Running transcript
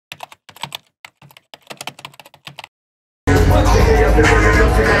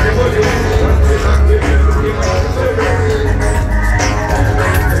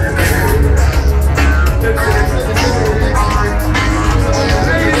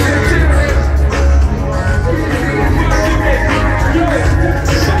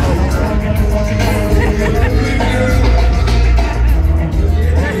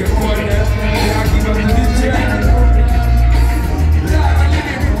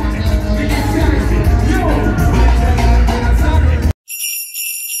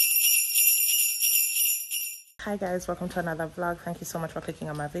Hi guys, welcome to another vlog. Thank you so much for clicking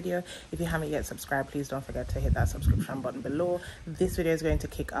on my video. If you haven't yet subscribed, please don't forget to hit that subscription button below. This video is going to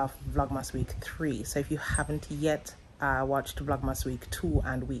kick off Vlogmas week 3, so if you haven't yet watched Vlogmas week 2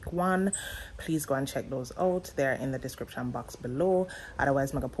 and week 1, please go and check those out. They're in the description box below.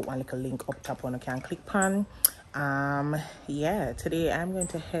 Otherwise, I'm gonna put one little link up top on you can click on. Yeah, today I'm going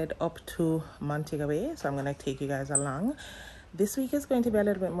to head up to Montego Bay, so I'm gonna take you guys along. This week is going to be a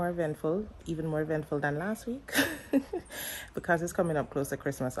little bit more eventful, even more eventful than last week, because it's coming up close to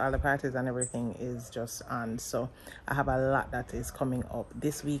Christmas. All the parties and everything is just on, so I have a lot that is coming up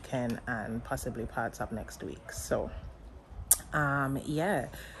this weekend and possibly parts of next week. So yeah,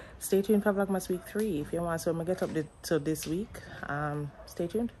 stay tuned for Vlogmas week 3 if you want. So I'm gonna get up to this week. Stay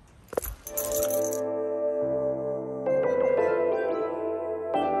tuned.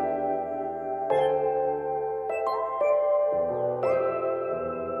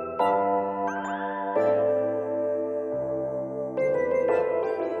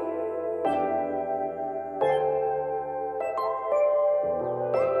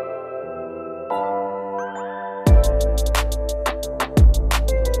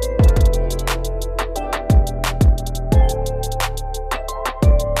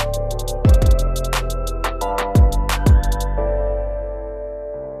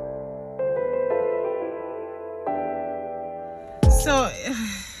 So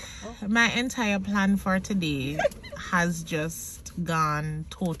my entire plan for today has just gone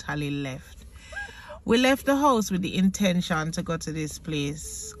totally left. We left the house with the intention to go to this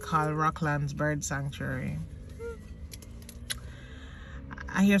place called Rocklands Bird Sanctuary.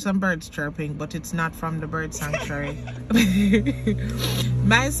 I hear some birds chirping, but it's not from the bird sanctuary.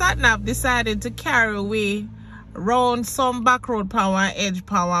 My sat-nav decided to carry away round some back road power edge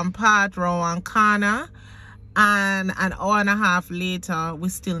power and part round one corner. And an hour and a half later, we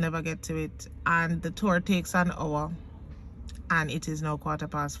still never get to it, and the tour takes an hour, and it is now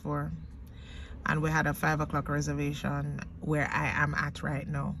 4:15, and we had a 5 o'clock reservation where I am at right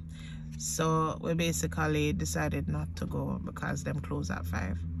now. So we basically decided not to go because them close at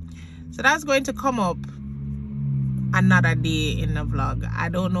 5. So that's going to come up another day in the vlog. I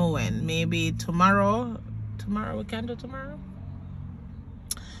don't know when. Maybe tomorrow. We can do tomorrow.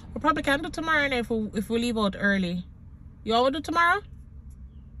 We probably can do tomorrow if we leave out early. You all will do tomorrow?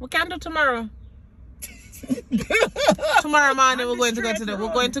 We can do tomorrow. Tomorrow morning we're going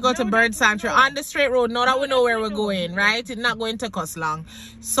to go to Bird Sanctuary on the straight road. Now that we know where we're going, right? It's not going to take us long.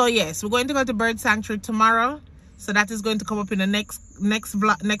 So yes, we're going to go to Bird Sanctuary tomorrow. So that is going to come up in the next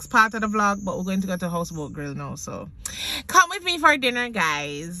part of the vlog. But we're going to go to Houseboat Grill now. So come with me for dinner,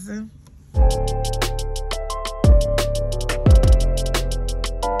 guys.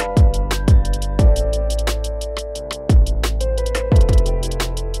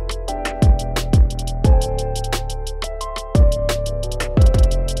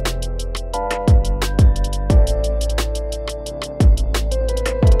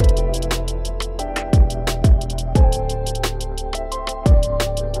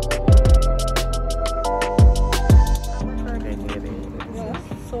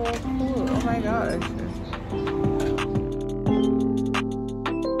 So cool. Oh my gosh.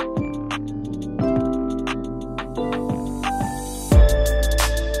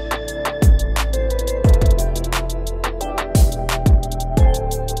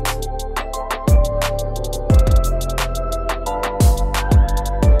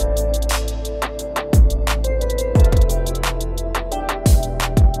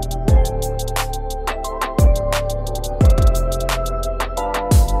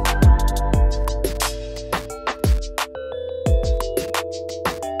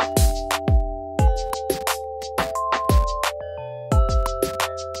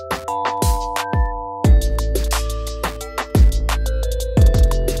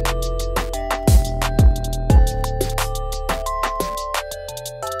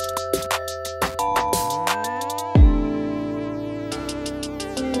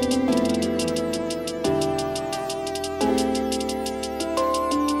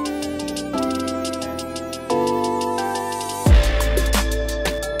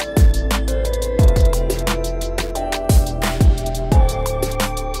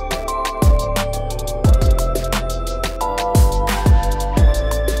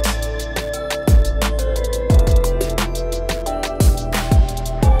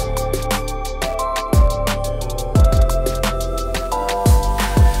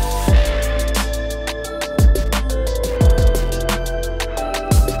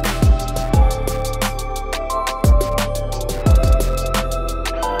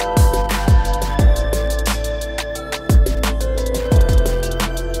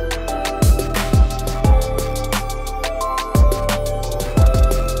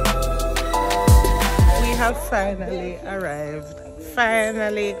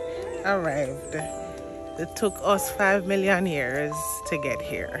 finally arrived. It took us 5 million years to get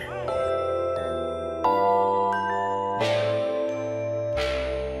here.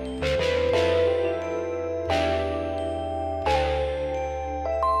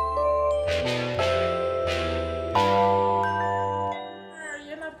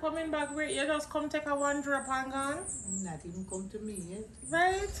 You're not coming back, wait, you just come take a wander up and gone? Not even come to me yet.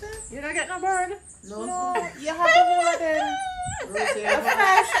 Right? You don't get no bird? No, you have the whole of them.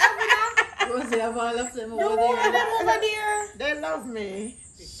 Rosie have all of them The over whole of there. them over there. They love me.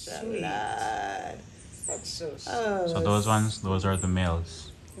 That's so sweet. So those ones, those are the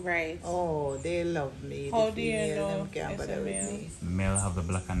males. Right. Oh, they love me. How The do you female, know them can't it's a bother with male? me. The male have the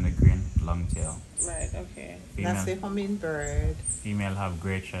black and the green long tail. Right, okay. That's the Female, hummingbird. female have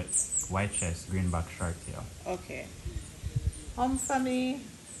gray chest, white chest, green back, short tail. Okay. For me.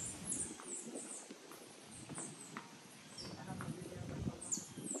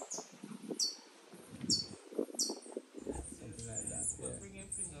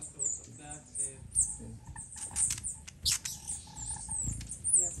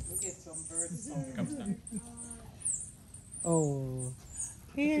 Oh,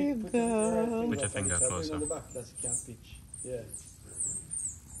 here you go. Put your finger closer. On the back that you can pitch. Yeah.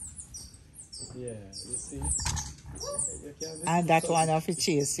 Yeah, you see? You can And that one off it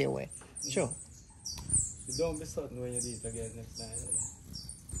chase you away. Sure. You don't be certain when you do it again next time.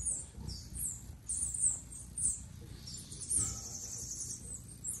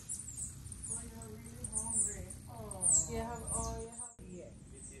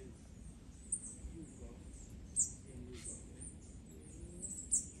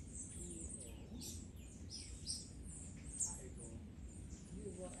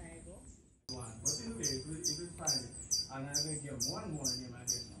 But anyway, if we find it, and I'm going to give him one more name, I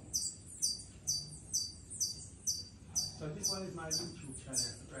guess now. So this one is my YouTube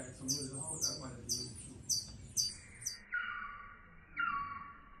channel, right? So we'll just put that one in the YouTube.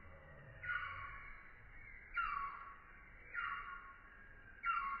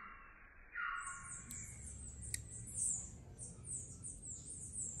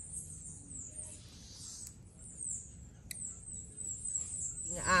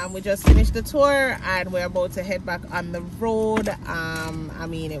 We just finished the tour and we're about to head back on the road. I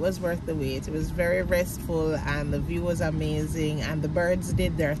mean, it was worth the wait. It was very restful and the view was amazing and the birds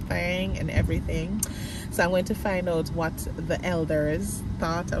did their thing and everything. So I'm going to find out what the elders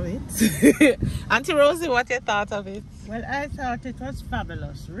thought of it. Auntie Rosie, what you thought of it? Well, I thought it was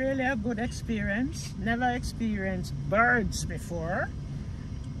fabulous. Really a good experience. Never experienced birds before.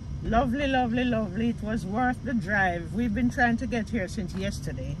 Lovely, lovely, lovely. It was worth the drive. We've been trying to get here since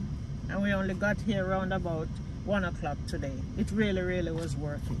yesterday and we only got here around about 1 o'clock today. It really, really was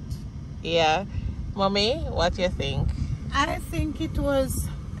worth it. Yeah. Mommy, what do you think? I think it was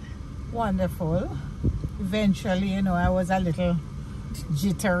wonderful. Eventually, you know, I was a little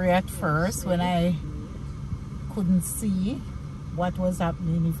jittery at first when I couldn't see what was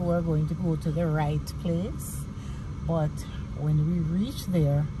happening, if we were going to go to the right place. But when we reached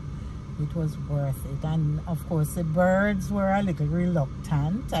there, it was worth it. And of course the birds were a little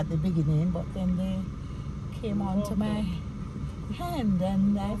reluctant at the beginning, but then they came onto my hand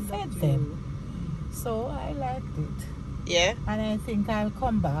and I fed them. So I liked it. Yeah. And I think I'll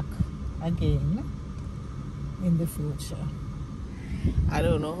come back again in the future. I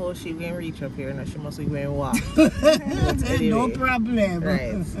don't know how she can reach up here now. She must be going to walk. Anyway, no problem.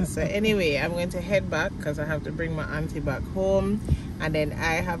 Right. So anyway, I'm going to head back because I have to bring my auntie back home. And then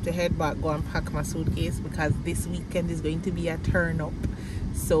I have to head back, go and pack my suitcase because this weekend is going to be a turn up.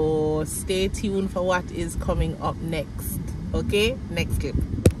 So stay tuned for what is coming up next. Okay? Next clip.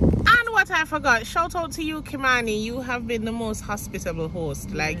 And what I forgot, shout out to you, Kimani. You have been the most hospitable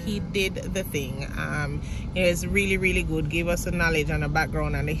host. Like, he did the thing. It was really, really good. Gave us the knowledge and the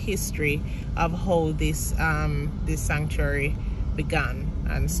background and the history of how this this sanctuary began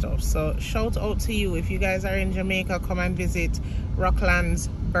and stuff. So shout out to you. If you guys are in Jamaica, come and visit Rocklands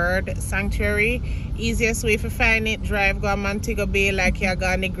Bird Sanctuary. Easiest way to find it, drive go Montego Bay like you're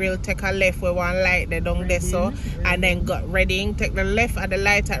going to grill, take a left where one light they down there, so and then got Reading, take the left at the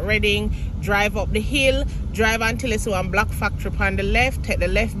light at Reading, drive up the hill, drive until you see one black factory on the left, take the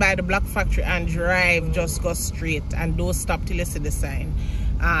left by the black factory and drive, just go straight and don't stop till you see the sign.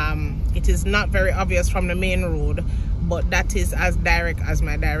 It is not very obvious from the main road, but that is as direct as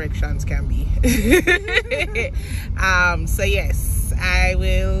my directions can be. So yes, I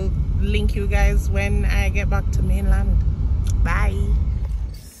will link you guys when I get back to mainland. Bye.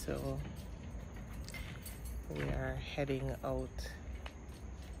 So we are heading out.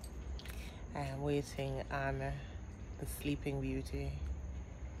 I am waiting on the Sleeping Beauty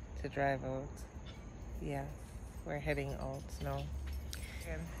to drive out. Yeah, we're heading out now.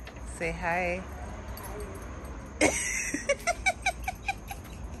 Say hi.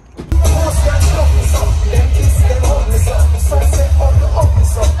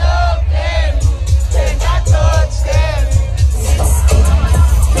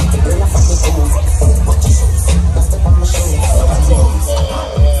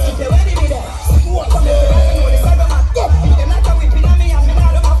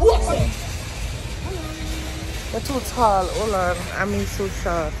 We're too tall. Hold on. I mean, so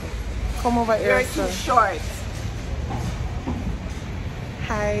short. Come over here. You're too short.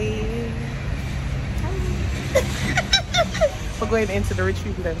 Hi. We're going into the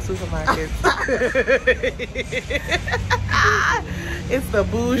Richfield supermarket. It's the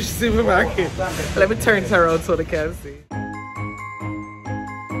Bouge supermarket. Let me turn it around so they can see.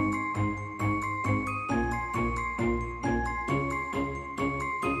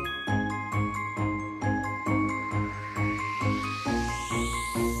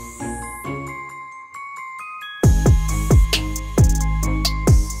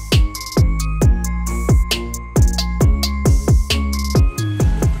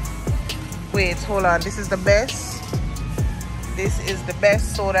 Wait, hold on. This is the best. This is the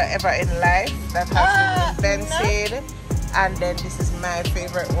best soda ever in life that has been invented. No. And then this is my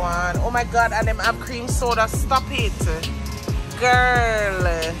favorite one. Oh my god, and them have cream soda. Stop it.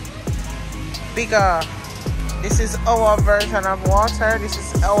 Girl. Bigger. This is our version of water. This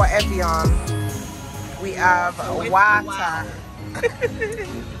is our Evian. We have water.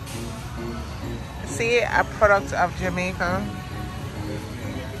 See, a product of Jamaica.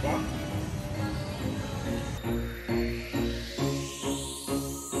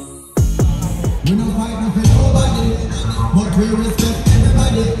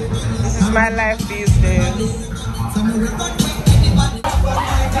 This is my life these days.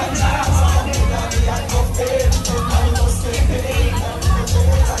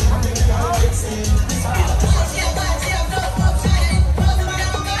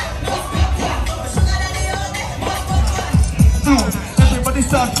 Everybody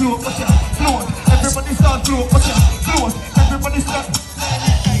start to watch ya, float. Everybody start to watch ya, float. Everybody start.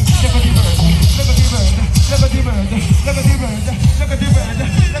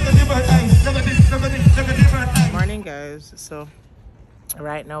 Morning guys, so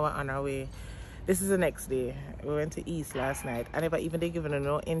right now we're on our way. This is the next day. We went to East last night. I never even did give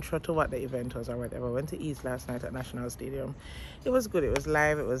no intro to what the event was or whatever. We went to East last night at National Stadium. It was good, it was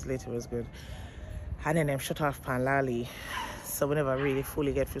live, it was lit, it was good. And then them shut off Pan Lali, so we never really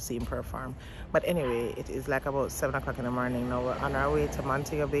fully get to see him perform. But anyway, it is like about 7 o'clock in the morning now. We're on our way to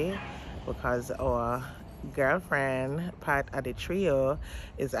Montego Bay because our girlfriend, part of the trio,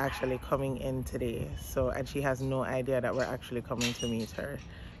 is actually coming in today. So, and she has no idea that we're actually coming to meet her.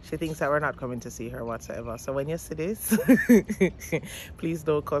 She thinks that we're not coming to see her whatsoever. So when you see this, please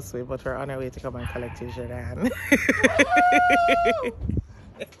don't cuss me, but we're on our way to come and collect you, Jordan.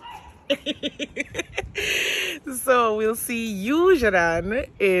 So we'll see you, Jordan,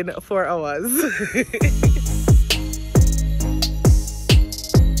 in 4 hours.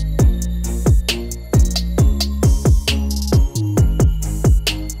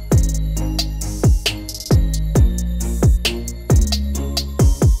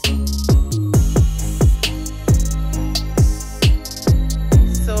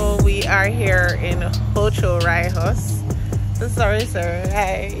 Are here in Hocho Rayos. Sorry, sir.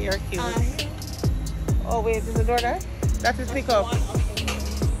 Hi, you're cute. Hi. Oh wait, is the door there? That is pick up.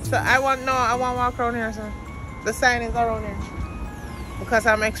 So I want walk around here, sir. The sign is around here because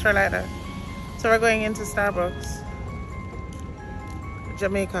I'm extra like that. So we're going into Starbucks.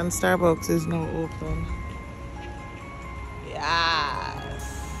 Jamaican Starbucks is now open.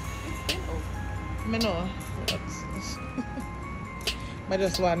 Yes. It's been open. I know. I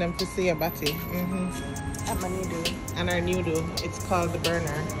just want them to see a body. And my new do. And our new do. It's called the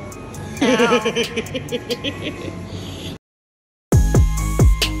Burna.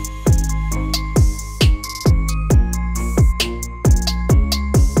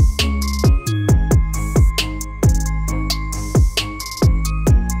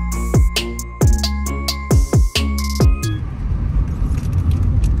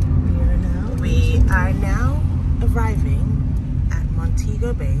 We are now arriving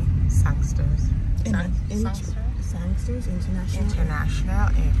Montego Bay, Sangsters. Sangsters International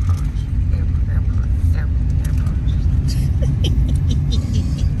Airport.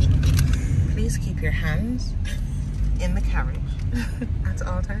 Please keep your hands in the carriage at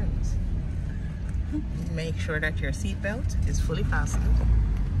all times. Make sure that your seatbelt is fully fastened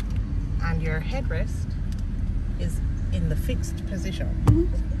and your headrest is in the fixed position.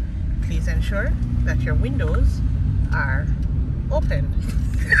 please ensure that your windows are open.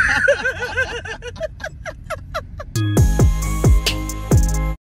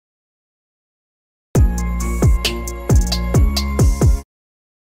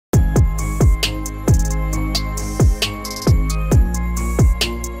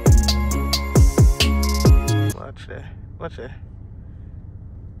 Watch it.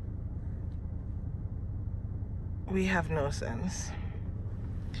 We have no sense.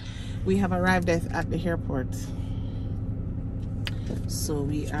 We have arrived at the airport. So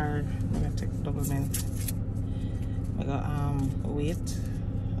we are, I'm gonna take double mint. I got wait.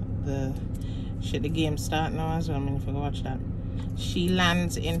 The game start now as well. I mean, if I go watch that. She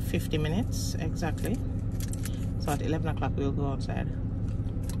lands in 50 minutes exactly. So at 11 o'clock we'll go outside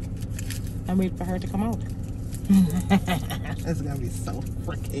and wait for her to come out. It's gonna be so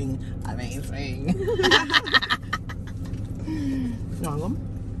freaking amazing.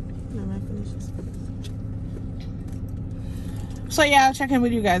 So yeah, I'll check in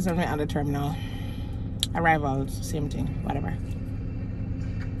with you guys on the terminal. Arrivals, same thing, whatever.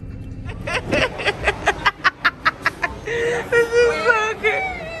 This is so good.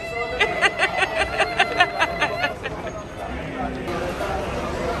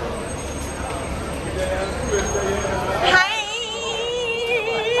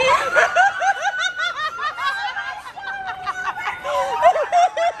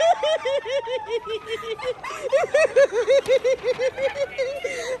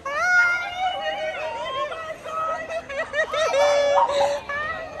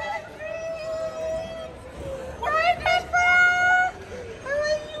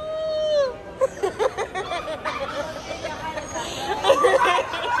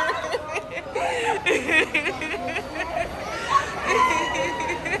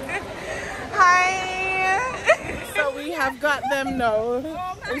 I've got them now.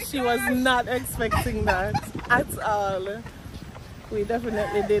 She was not expecting that at all. We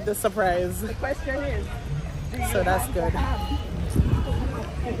definitely did the surprise. The question is, so that's good.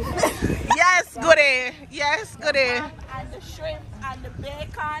 Yes, goodie. Yes, goodie. And the shrimp and the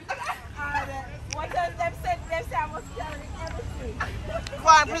bacon and what else them said? They said I was carrying everything. Go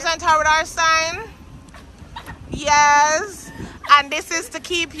on, present her with our sign. Yes. And this is to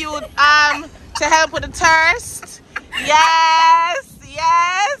keep you to help with the thirst. Yes,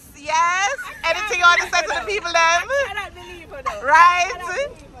 yes, yes. Anything you want to say to the people then? I cannot believe her though. Right,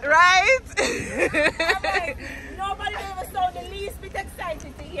 right. Like, nobody ever sound the least bit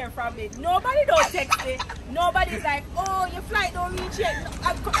excited to hear from it. Nobody don't text it. Nobody's like, oh, your flight don't reach yet.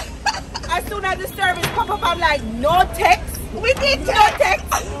 As soon as the service pop up, I'm like, no text. We did no text.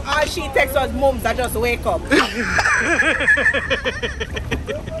 All she texts us, mums, I just wake up. So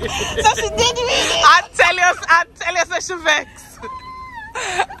she did it. I tell you so she vex.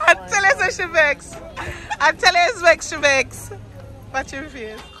 I tell you so she vex. I tell you it's vex, she vex. Watch your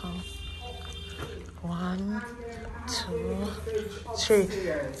face. 1, 2, 3.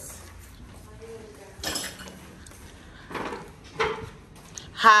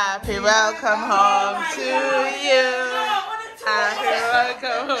 Happy welcome home to you. Happy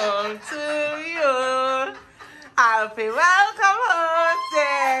welcome home to you. Happy welcome home,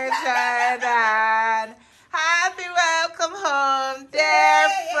 dear Jordan. Happy welcome home, dear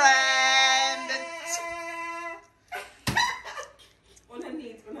friend.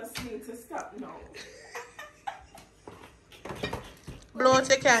 need to stop now. Blow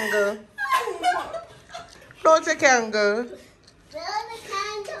the candle. Blow the candle.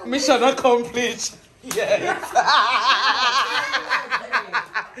 Mission accomplished. Yes.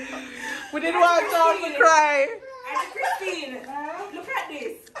 We didn't want to cry. And Christine, look at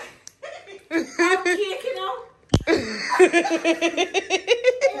this. I'm cake, you know?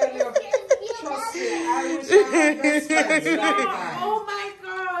 Oh my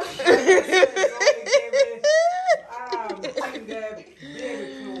gosh.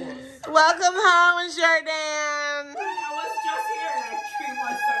 Welcome home, Jordan. I was just here like 3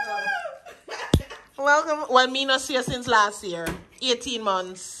 months ago. Welcome. Well, me not see you since last year. 18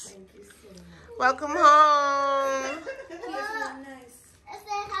 months. Thank you so much. Welcome home. Nice. Let's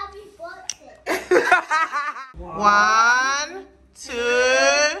say happy birthday. 1, 2,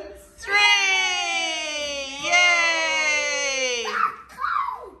 3. Yay!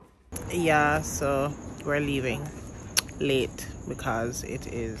 Yeah, so we're leaving late because it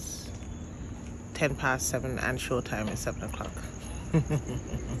is 7:10 and showtime is 7 o'clock.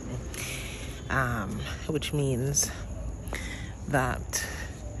 Which means that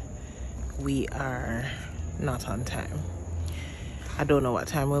we are not on time. I don't know what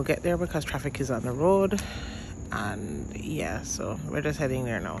time we'll get there because traffic is on the road And yeah, so we're just heading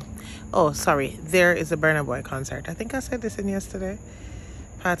there now. Oh, sorry, there is a Burna Boy concert. I think I said this in yesterday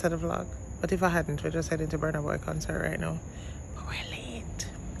part of the vlog, but if I hadn't, we're just heading to Burna Boy concert right now. But we're late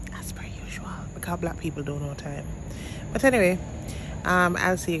as per usual because black people don't know time. But anyway,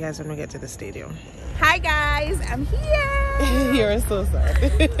 I'll see you guys when we get to the stadium. Hi guys, I'm here. You're so sad.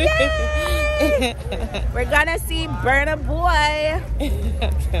 We're gonna see Burna Boy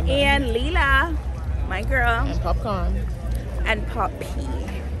and Leela, my girl, And popcorn. and Poppy.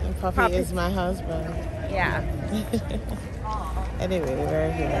 And Poppy is my husband. Yeah. Anyway,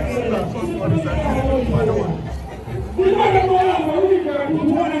 we're here.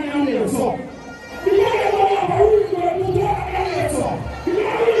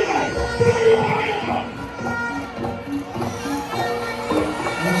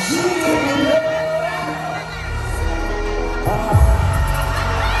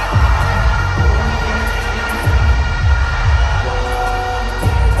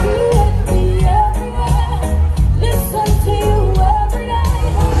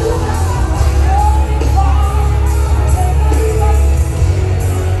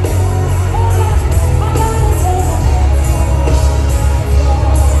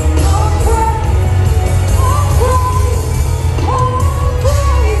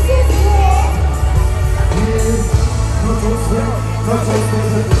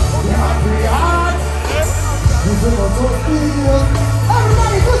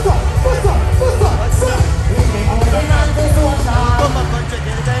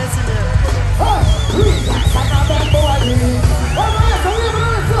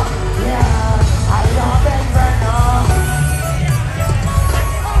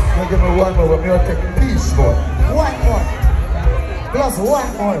 Give me one more, but me will take peace more. One more. Plus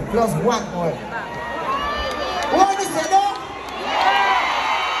one more. Plus one more. What is it, no?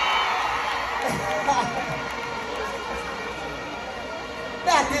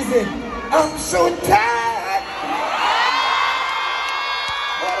 That is it. I'm so tired.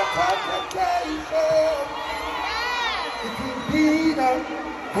 What a complication. It will be now.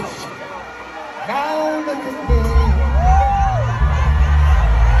 Now look at me.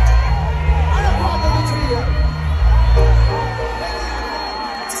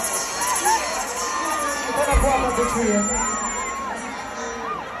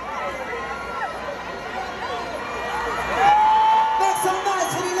 Make some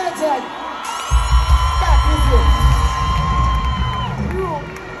noise for the legend. That is it.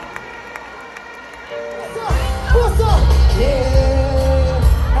 What's up?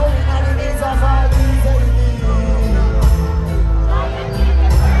 Yeah. Everybody needs a fire.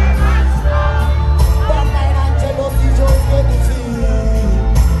 But night and jealousy just get the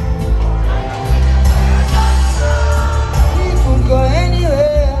go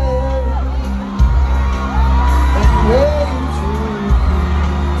anywhere, anywhere you choose.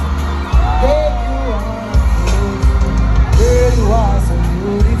 There you are so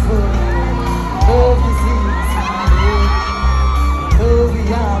beautiful. Love is easy, love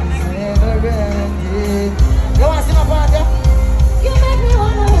beyond is never ending. You want to sing a part there? You make me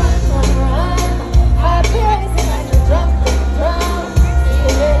wanna run. I praise it like you drop the drum.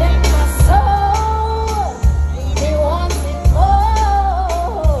 Feel it in my soul. Leave me wanting.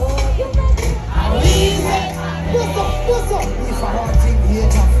 What's up? If I want to be a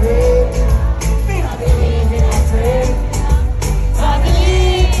friend, me not believe in a friend.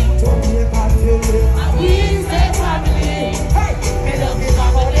 Family, don't be a family. We say family. Hey, me love you,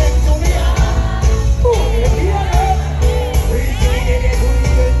 I'm going to me. Oh, yeah. We can get it,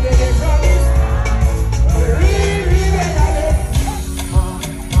 we promise. Really better.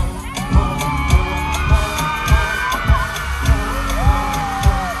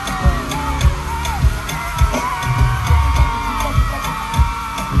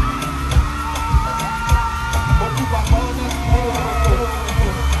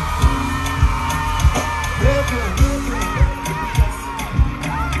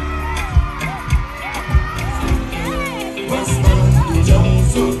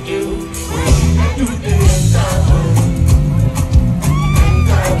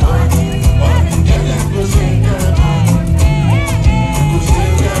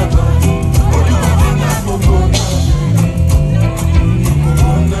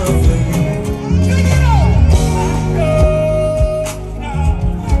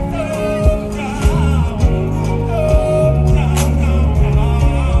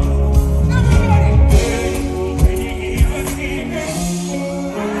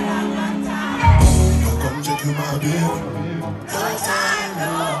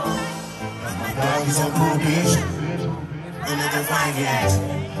 the little fine girls.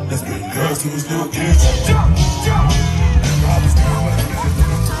 Let's bring girls to his little kids. Jump, jump. And Rob is down with me.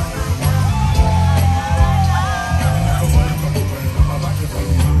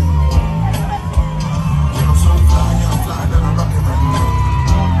 I'm so fly, I'm flying and I'm rocking right now.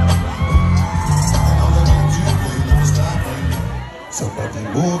 And all the things you play never stop right now. Somebody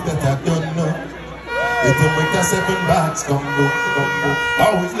move that I don't know. Hit him with the 7 bags, combo.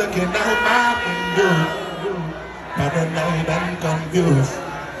 Always looking out my window, paranoid and confused.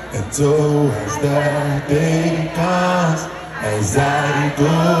 And so as the day comes, as I go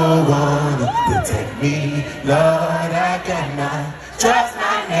on, protect me, Lord, I cannot trust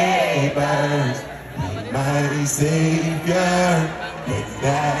my neighbors. Be my Savior, when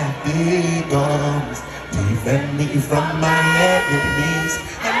that day comes, defend me from my enemies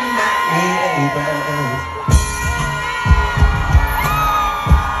and my neighbors.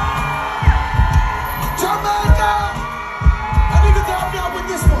 Jamaica! I need to help me out with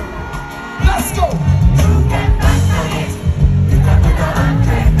this one. Let's go! You can bank on it. You can put a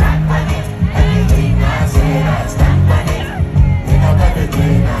 100 back on it. Anything I say, I stand on it. You know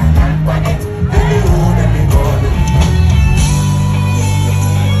everything I stand on it. Let me hold, let me go.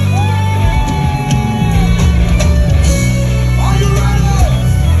 Are you ready?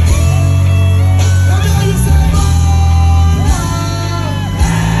 Let me hear you say,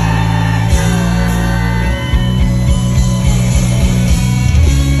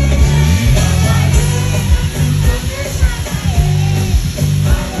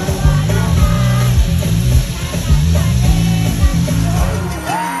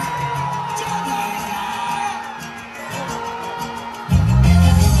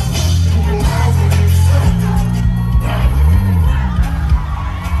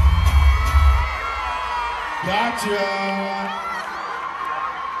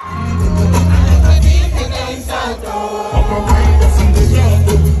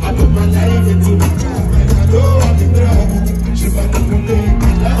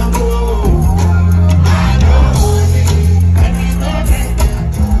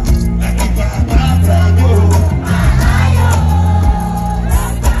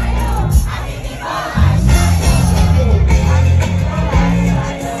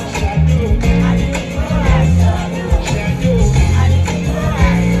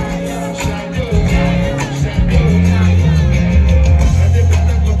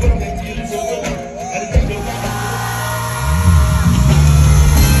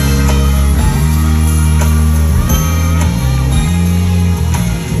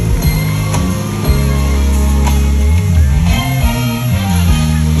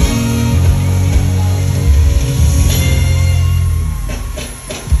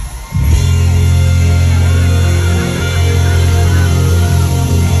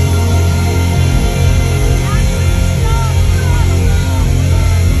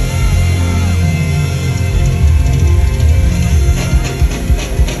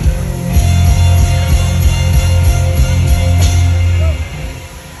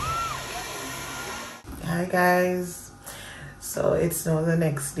 guys, so it's now the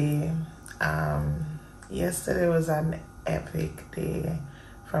next day. Yesterday was an epic day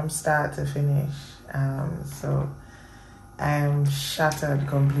from start to finish. So I am shattered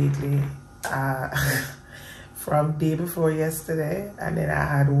completely from day before yesterday, and then I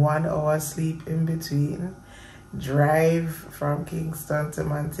had 1 hour sleep in between, drive from Kingston to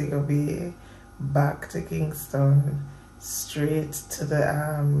Montego Bay, back to Kingston, straight to the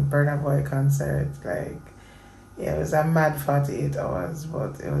Burna Boy concert. Like, yeah, it was a mad 48 hours,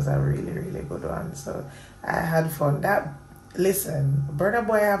 but it was a really, really good one. So I had fun. Listen, Burna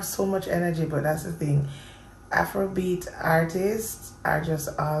Boy have so much energy, but that's the thing. Afrobeat artists are just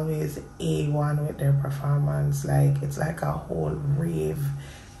always A1 with their performance. Like, it's like a whole rave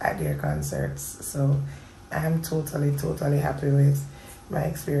at their concerts. So I'm totally happy with my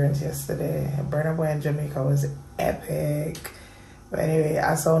experience yesterday. Burna Boy in Jamaica was epic. But anyway,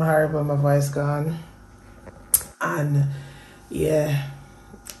 I sound horrible, my voice gone. And yeah,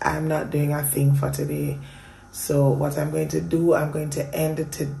 I'm not doing a thing for today. So what I'm going to do, I'm going to end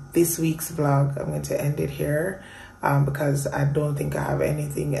it to this week's vlog. I'm going to end it here because I don't think I have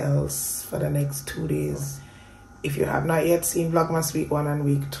anything else for the next 2 days. If you have not yet seen Vlogmas week 1 and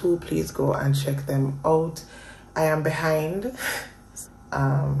week 2, please go and check them out. I am behind.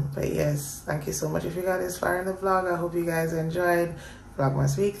 But yes, thank you so much if you got this far in the vlog. I hope you guys enjoyed.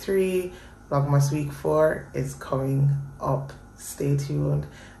 Vlogmas week 3, Vlogmas week 4 is coming up. Stay tuned.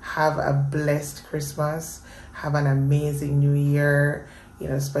 Have a blessed Christmas. Have an amazing new year. You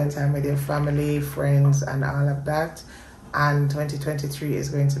know, spend time with your family, friends, and all of that. And 2023 is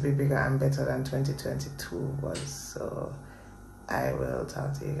going to be bigger and better than 2022 was. So I will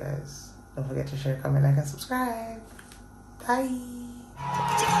talk to you guys. Don't forget to share, comment, like, and subscribe. Bye.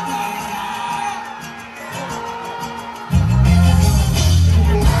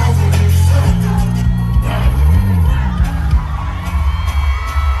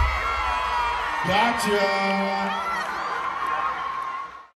 Gotcha.